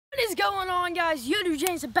going on, guys? YouTube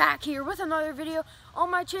James back here with another video on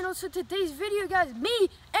my channel. So today's video, guys, me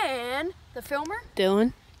and the filmer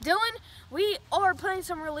Dylan, we are playing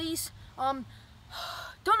some release. Don't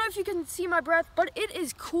know if you can see my breath, but it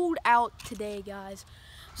is cooled out today, guys.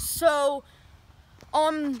 So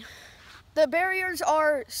the barriers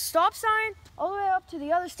are stop sign all the way up to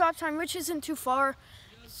the other stop sign, which isn't too far.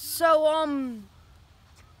 So all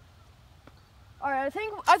right, I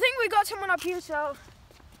think we got someone up here. So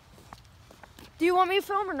do you want me to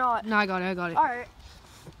film or not? No, I got it. All right.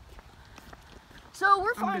 So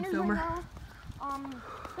we're finding right now. I'm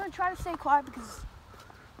gonna try to stay quiet because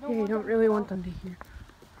you don't really want them to hear.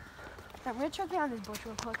 I'm gonna check behind this bush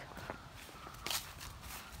real quick.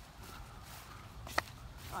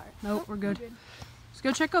 All right. Nope, we're good. Let's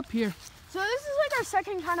go check up here. So this is like our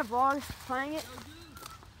second kind of vlog playing it.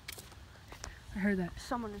 I heard that.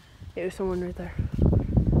 Someone. Yeah, there's someone right there. I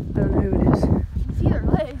don't know who it is. You see their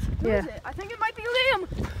legs. Who Yeah. is it? I think it might be Liam.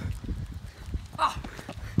 Oh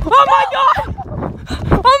my God!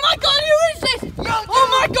 Oh my God, who is this? Oh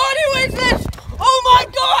my God, who is this? Oh my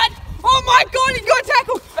God! Oh my God, he's gonna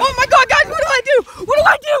tackle! Oh my God, guys, what do I do? What do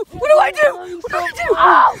I do? What do I do? What do I do?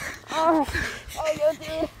 Oh, yo,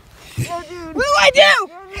 dude. Yo, dude. What do I do?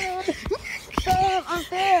 Stop, I'm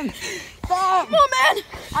Sam. Stop. Come on, man!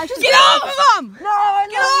 Get off of him! No,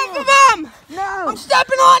 Get off of him! No. I'm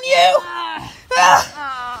stepping on you!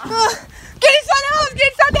 Get inside the house! Get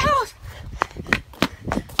inside the house!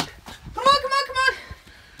 Come on, come on, come on!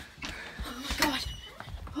 Oh my God!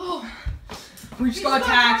 Oh, we just got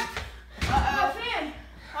attacked.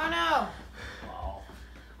 Oh no.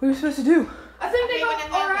 What are we supposed to do? I think they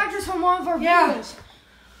got our address from one of our Yeah. videos.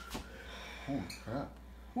 Holy crap.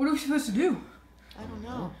 What are we supposed to do? I don't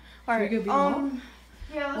know. All right, good.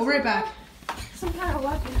 Yeah, We'll be right back. Some kind of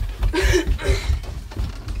weapon.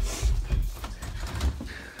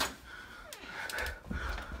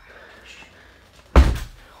 We're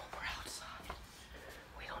outside.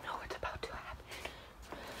 We don't know what's about to happen.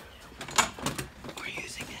 We're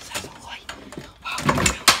using this as a light. Wow.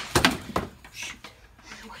 Shoot.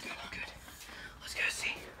 We're good. Let's go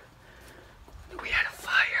see. We had a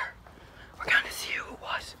fire. We're going to see who it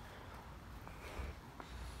was.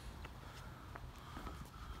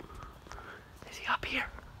 Is he up here?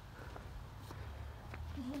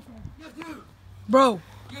 Bro.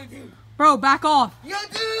 Bro, back off. Get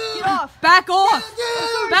off. Back off.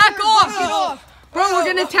 Back off. Get off. Bro, we're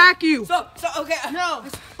gonna attack you. Stop, okay. No.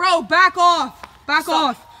 Bro, back off. Back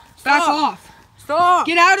off. Back off. Stop.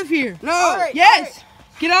 Get out of here. No. All right. Yes.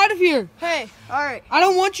 Get out of here. Hey, all right. I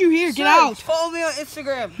don't want you here. Get out. Follow me on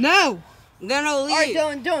Instagram. No. Then I'll leave. All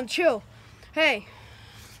right, Dylan, chill. Hey,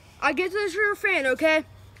 I get this you're a fan, okay?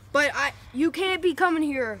 But you can't be coming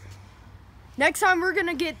here. Next time we're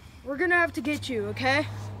gonna have to get you, okay?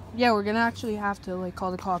 Yeah, we're gonna actually have to like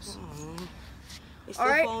call the cops. You still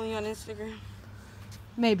Alright. follow me on Instagram?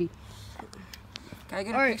 Maybe. Can I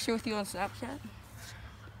get a Alright. picture with you on Snapchat?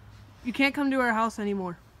 You can't come to our house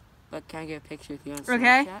anymore. But can I get a picture with you on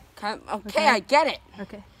Okay. Snapchat? Okay, Okay. I get it.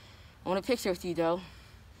 Okay. I want a picture with you, though.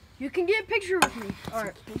 You can get a picture with me. All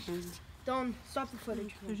right. Dylan, stop the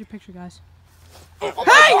footage. There's your picture, guys. Hey!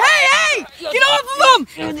 Get off of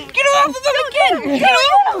him! Get off of him again! Get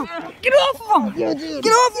off of him! Get off of him!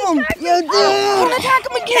 Get off of him! You do. Don't attack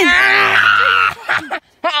him again!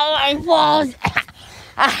 Oh, my balls.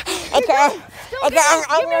 Okay,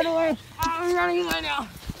 I'm running away. I'm running away now.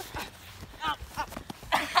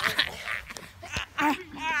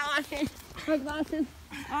 My glasses.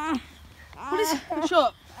 What is?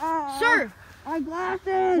 Shut up. Sir, My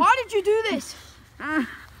glasses. why did you do this? I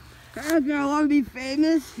want to be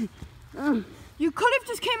famous. You could have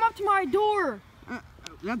just came up to my door.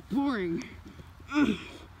 That's boring.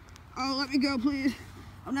 Oh, let me go, please.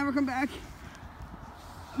 I'll never come back.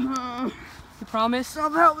 You promise?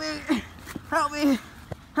 Stop, help me. Help me.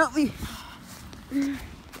 Help me.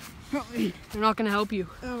 Help me. They're not gonna help you.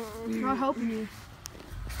 I'm not helping you.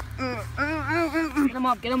 Get him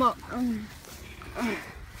up, get him up.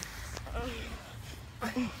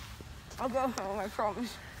 I'll go home, I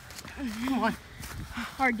promise. Come on.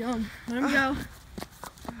 All right, Dylan, let him go.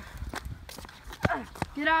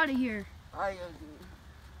 Get out of here. I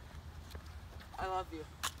love you.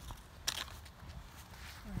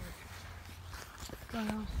 God,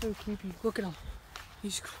 that was so creepy. Look at him.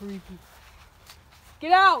 He's creepy.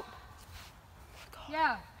 Get out!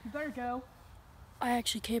 Yeah, you better go. I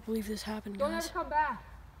actually can't believe this happened, Don't guys. ever come back.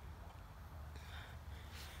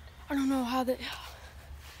 I don't know how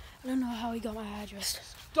he got my address.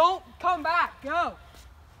 Don't come back. Go.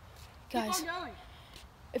 Guys, Keep on going.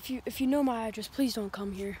 if you know my address, please don't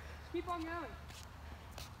come here. Keep on going.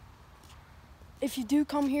 if you do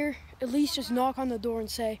come here, at least just knock on the door and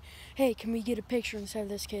say, hey, can we get a picture instead of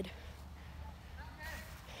this kid?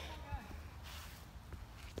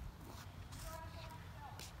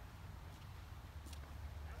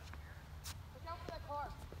 Look out for that car.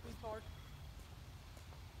 Retard.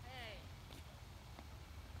 Hey.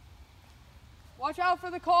 Watch out for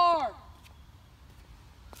the car.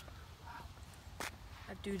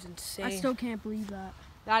 That dude's insane. I still can't believe that.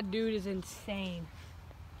 That dude is insane.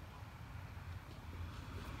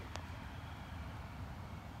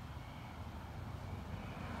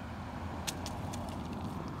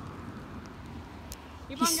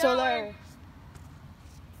 He's still there.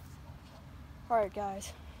 Alright,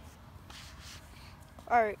 guys.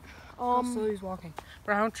 Alright. So he's walking.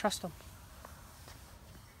 But I don't trust him.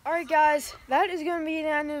 Alright, guys. That is going to be the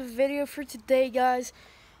end of the video for today, guys.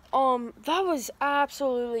 That was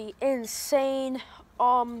absolutely insane.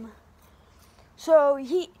 So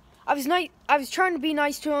I was trying to be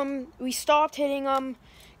nice to him. We stopped hitting him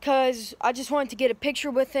because I just wanted to get a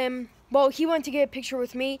picture with him. Well, he went to get a picture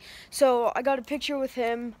with me, so I got a picture with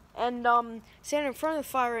him, and standing in front of the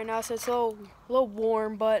fire right now, so it's a little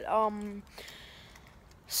warm, but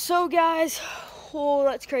so guys, oh,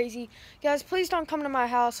 that's crazy. Guys, please don't come to my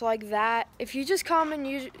house like that. If you just come and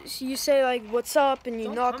you say like what's up and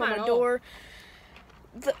you knock on my door,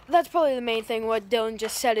 that's probably the main thing. What Dylan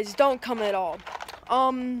just said is don't come at all.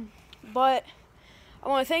 But I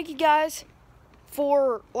want to thank you guys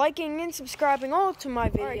for liking and subscribing all to my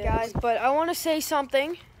videos. Alright, guys, but I want to say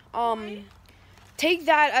something. Take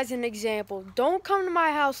that as an example. Don't come to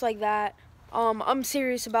my house like that. I'm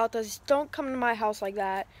serious about this. Don't come to my house like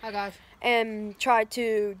that. Hi, guys. And try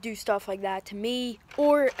to do stuff like that to me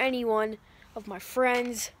or anyone of my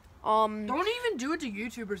friends. Don't even do it to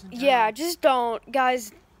YouTubers in general. Yeah, just don't.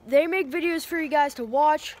 Guys, they make videos for you guys to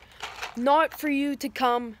watch, not for you to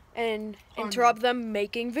come and interrupt them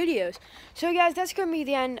making videos. So guys, that's going to be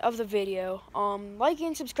the end of the video. Like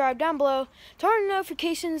and subscribe down below. Turn on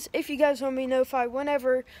notifications if you guys want to be notified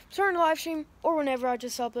whenever I'm starting a live stream or whenever I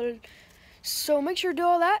just uploaded. So make sure to do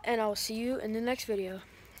all that, and I'll see you in the next video.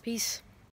 Peace.